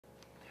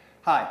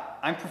Hi,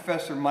 I'm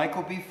Professor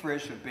Michael B.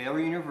 Frisch of Baylor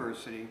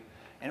University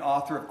and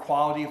author of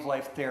Quality of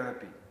Life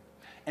Therapy,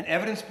 an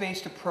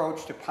evidence-based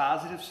approach to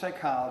positive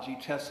psychology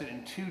tested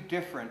in 2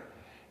 different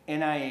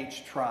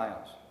NIH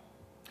trials.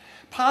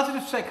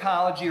 Positive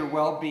psychology or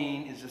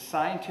well-being is a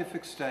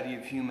scientific study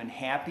of human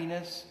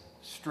happiness,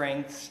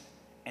 strengths,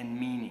 and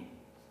meaning.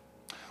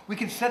 We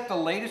can set the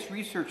latest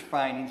research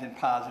findings in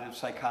positive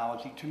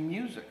psychology to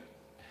music.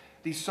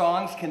 These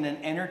songs can then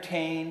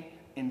entertain,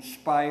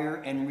 inspire,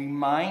 and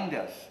remind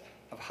us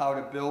of how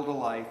to build a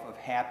life of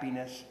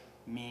happiness,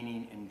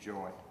 meaning, and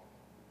joy.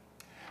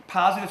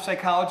 Positive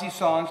psychology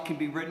songs can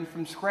be written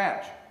from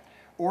scratch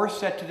or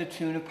set to the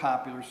tune of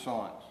popular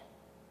songs.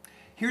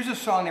 Here's a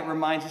song that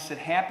reminds us that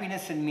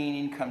happiness and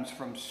meaning comes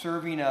from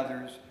serving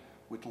others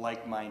with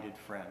like-minded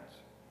friends.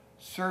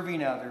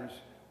 Serving others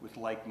with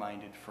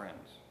like-minded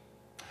friends.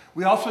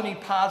 We also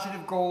need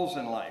positive goals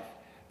in life.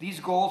 These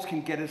goals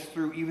can get us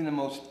through even the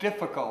most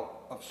difficult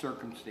of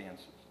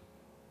circumstances.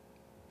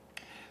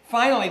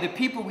 Finally, the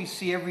people we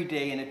see every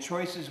day and the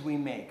choices we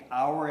make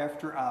hour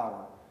after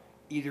hour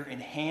either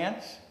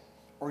enhance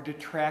or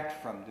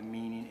detract from the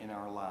meaning in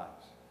our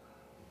lives.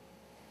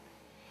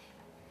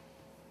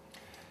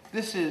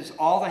 This is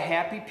All the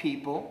Happy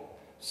People,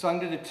 sung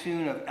to the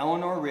tune of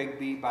Eleanor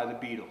Rigby by the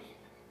Beatles.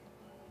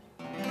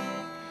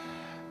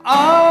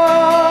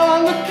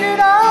 Ah, look at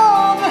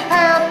all the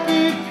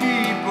happy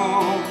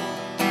people.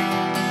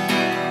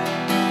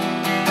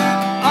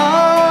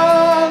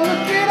 Ah,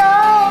 look at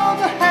all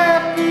the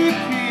happy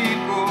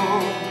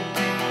people.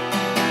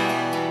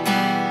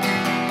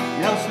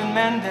 Nelson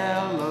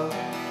Mandela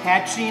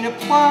hatching a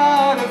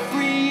plot of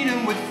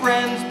freedom with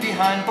friends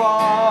behind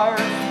bars.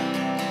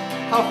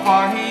 How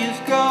far he is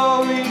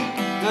going,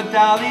 the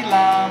Dalai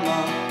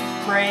Lama,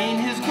 praying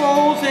his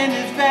goals and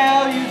his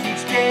values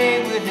each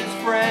day with his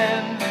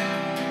friends.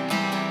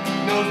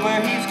 Knows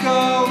where he's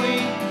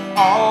going,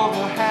 all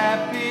the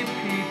happy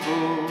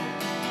people.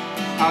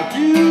 How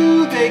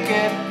do they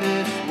get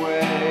this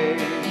way?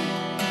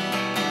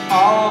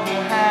 All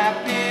the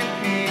happy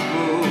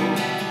people,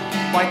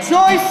 my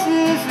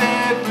choices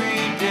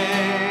every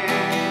day.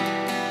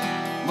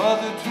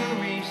 Mother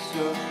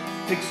Teresa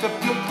picks up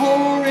the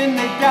poor and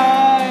the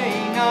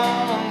dying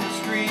on the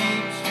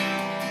streets.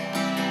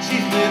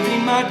 She's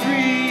living my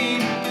dream,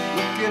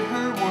 look at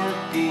her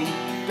working,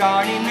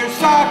 darning their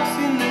socks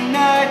in the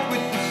night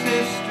with the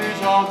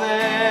sisters all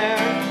there.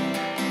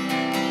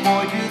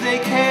 Boy, do they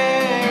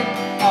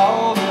care,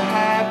 all the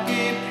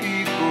happy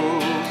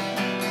people.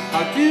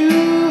 How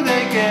do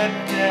they get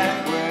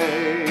that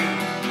way?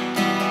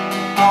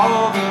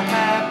 All the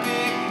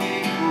happy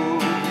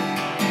people,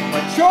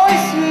 my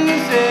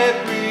choices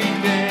every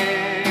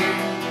day.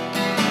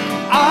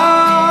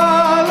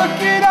 Ah,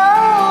 look at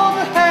all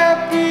the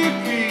happy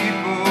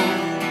people.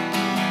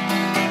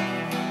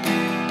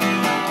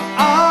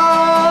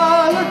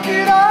 Ah, look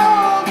at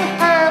all the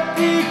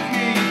happy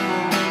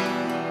people.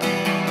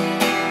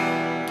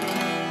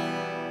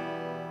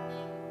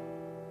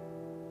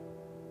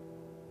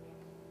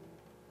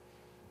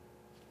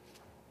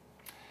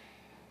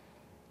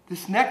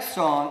 This next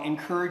song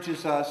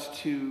encourages us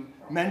to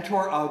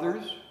mentor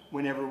others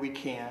whenever we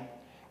can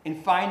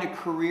and find a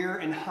career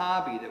and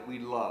hobby that we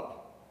love,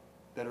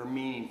 that are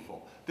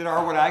meaningful, that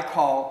are what I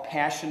call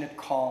passionate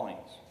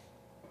callings.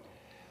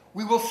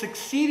 We will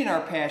succeed in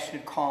our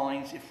passionate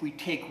callings if we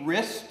take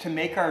risks to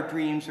make our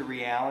dreams a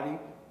reality,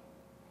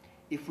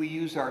 if we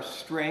use our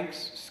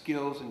strengths,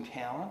 skills, and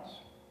talents,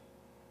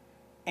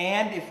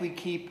 and if we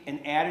keep an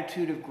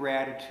attitude of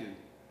gratitude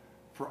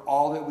for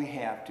all that we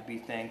have to be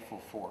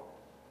thankful for.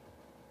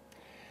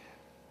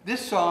 This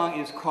song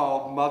is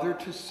called Mother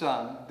to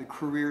Son, the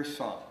career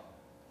song.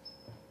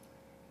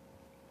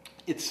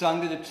 It's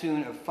sung to the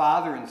tune of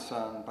Father and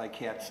Son by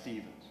Cat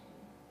Stevens.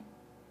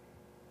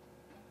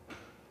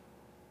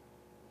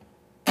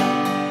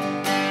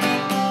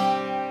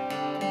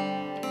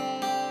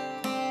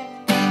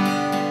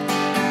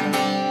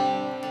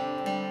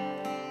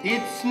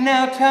 It's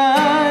now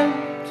time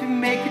to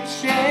make a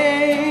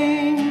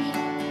change.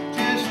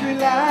 Just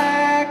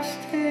relax,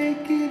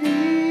 take it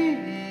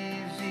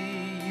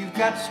easy. You've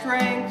got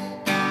strength,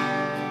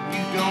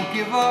 you don't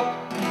give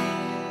up.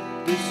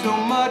 There's so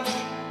much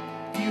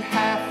you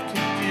have to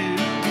do.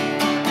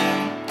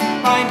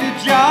 Find a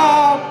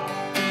job,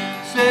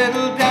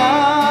 settle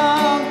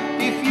down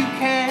if you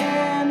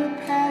can. A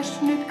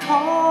passionate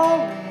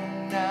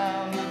calling.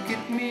 Now look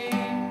at me,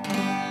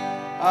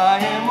 I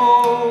am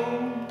old,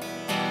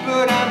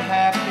 but I'm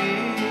happy.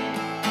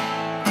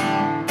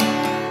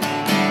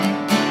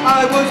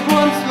 I was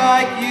once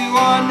like you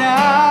are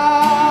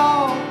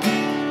now,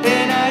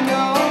 and I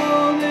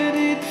know that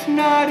it's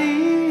not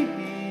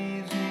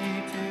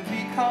easy to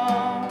be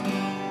calm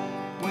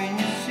when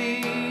you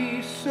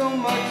see so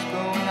much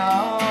going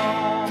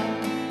on.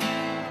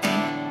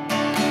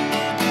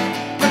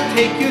 But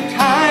take your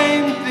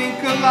time,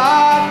 think a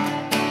lot,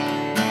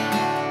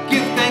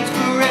 give thanks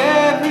for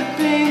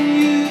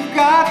everything you've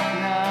got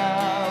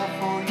now,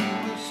 for you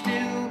will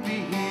still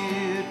be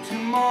here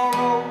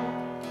tomorrow.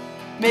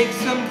 Make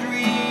some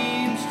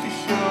dreams to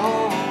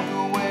show the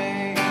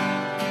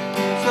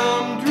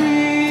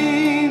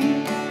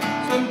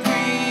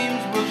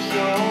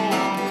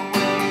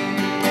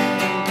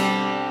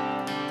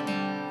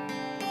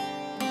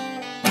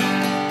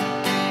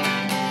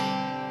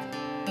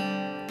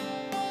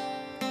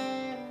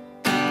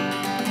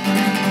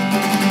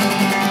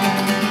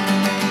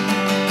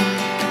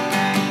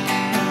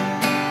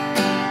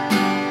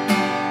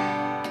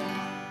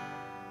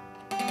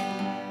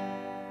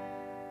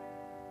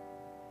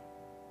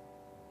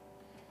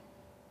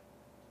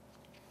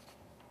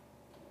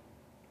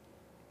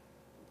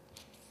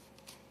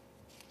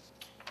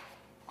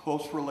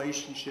close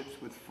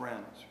relationships with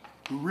friends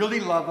who really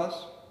love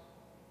us,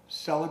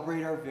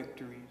 celebrate our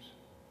victories,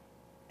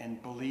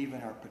 and believe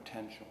in our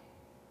potential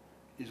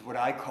is what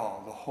I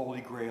call the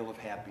holy grail of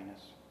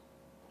happiness.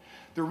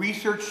 The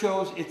research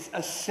shows it's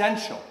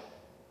essential,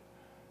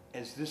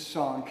 as this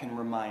song can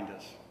remind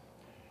us.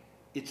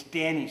 It's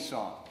Danny's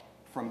song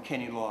from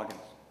Kenny Loggins.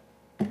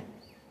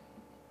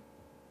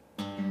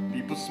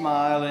 People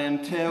smile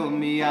and tell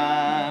me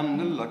I'm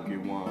the lucky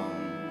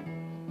one,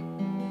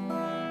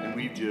 and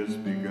we've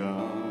just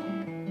begun.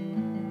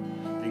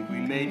 Think we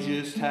may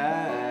just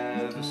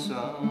have a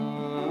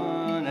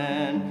son,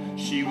 and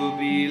she will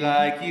be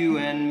like you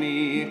and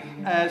me,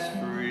 as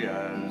free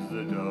as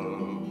the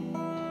dove,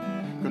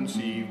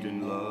 conceived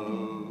in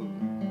love.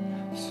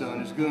 The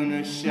sun is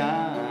gonna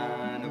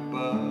shine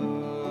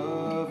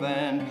above,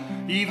 and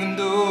even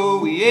though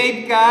we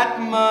ain't got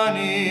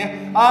money,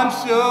 I'm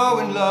so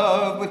in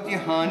love with you,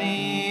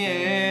 honey.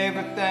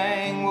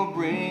 Everything will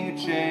bring a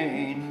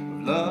chain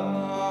of love.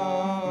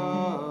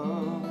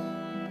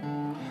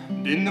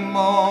 And in the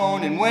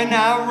morning when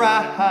I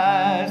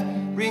rise,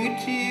 bring a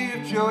tear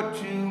of joy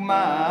to my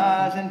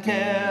eyes and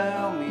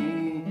tell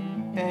me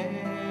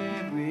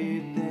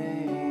everything's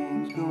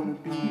gonna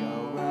be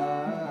alright.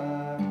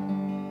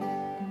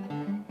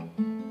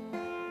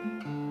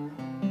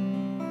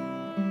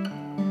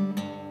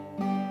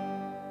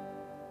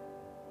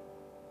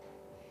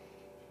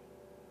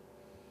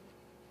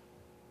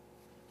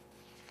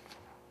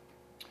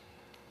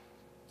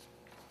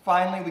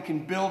 Finally, we can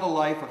build a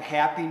life of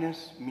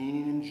happiness,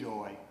 meaning, and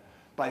joy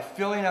by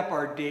filling up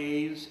our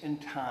days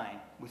and time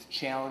with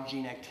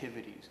challenging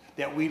activities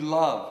that we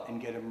love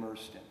and get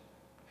immersed in.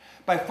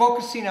 By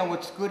focusing on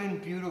what's good and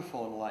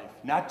beautiful in life,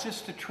 not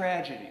just the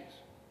tragedies.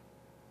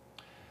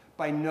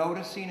 By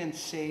noticing and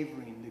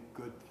savoring the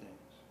good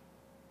things.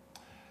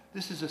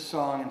 This is a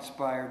song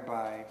inspired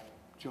by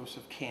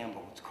Joseph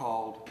Campbell. It's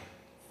called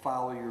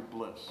Follow Your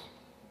Bliss.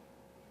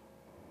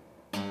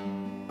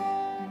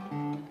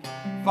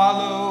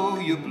 Follow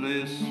your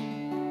bliss.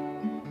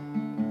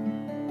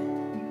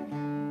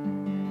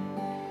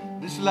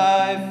 This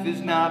life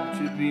is not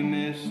to be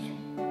missed.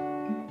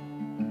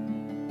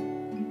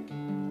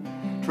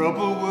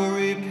 Trouble,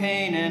 worry,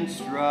 pain, and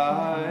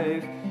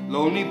strife.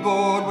 Lonely,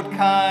 bored, what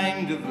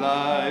kind of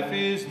life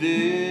is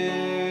this?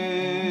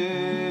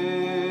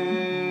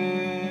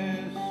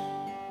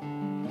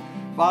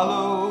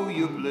 Follow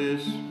your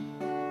bliss.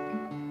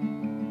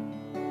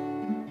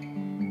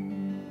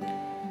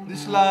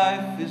 This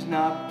life is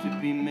not to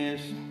be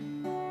missed.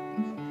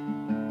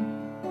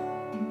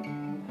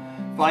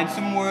 Find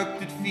some work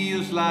that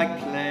feels like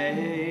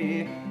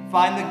play.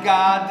 Find the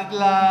God that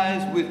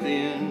lies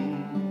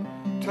within.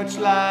 Touch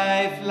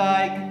life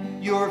like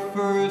your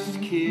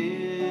first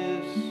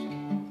kiss.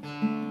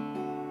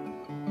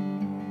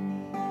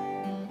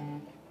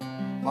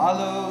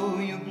 Follow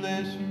your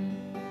bliss.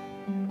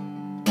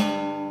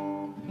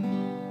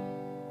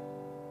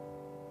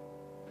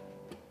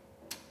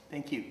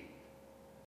 Thank you.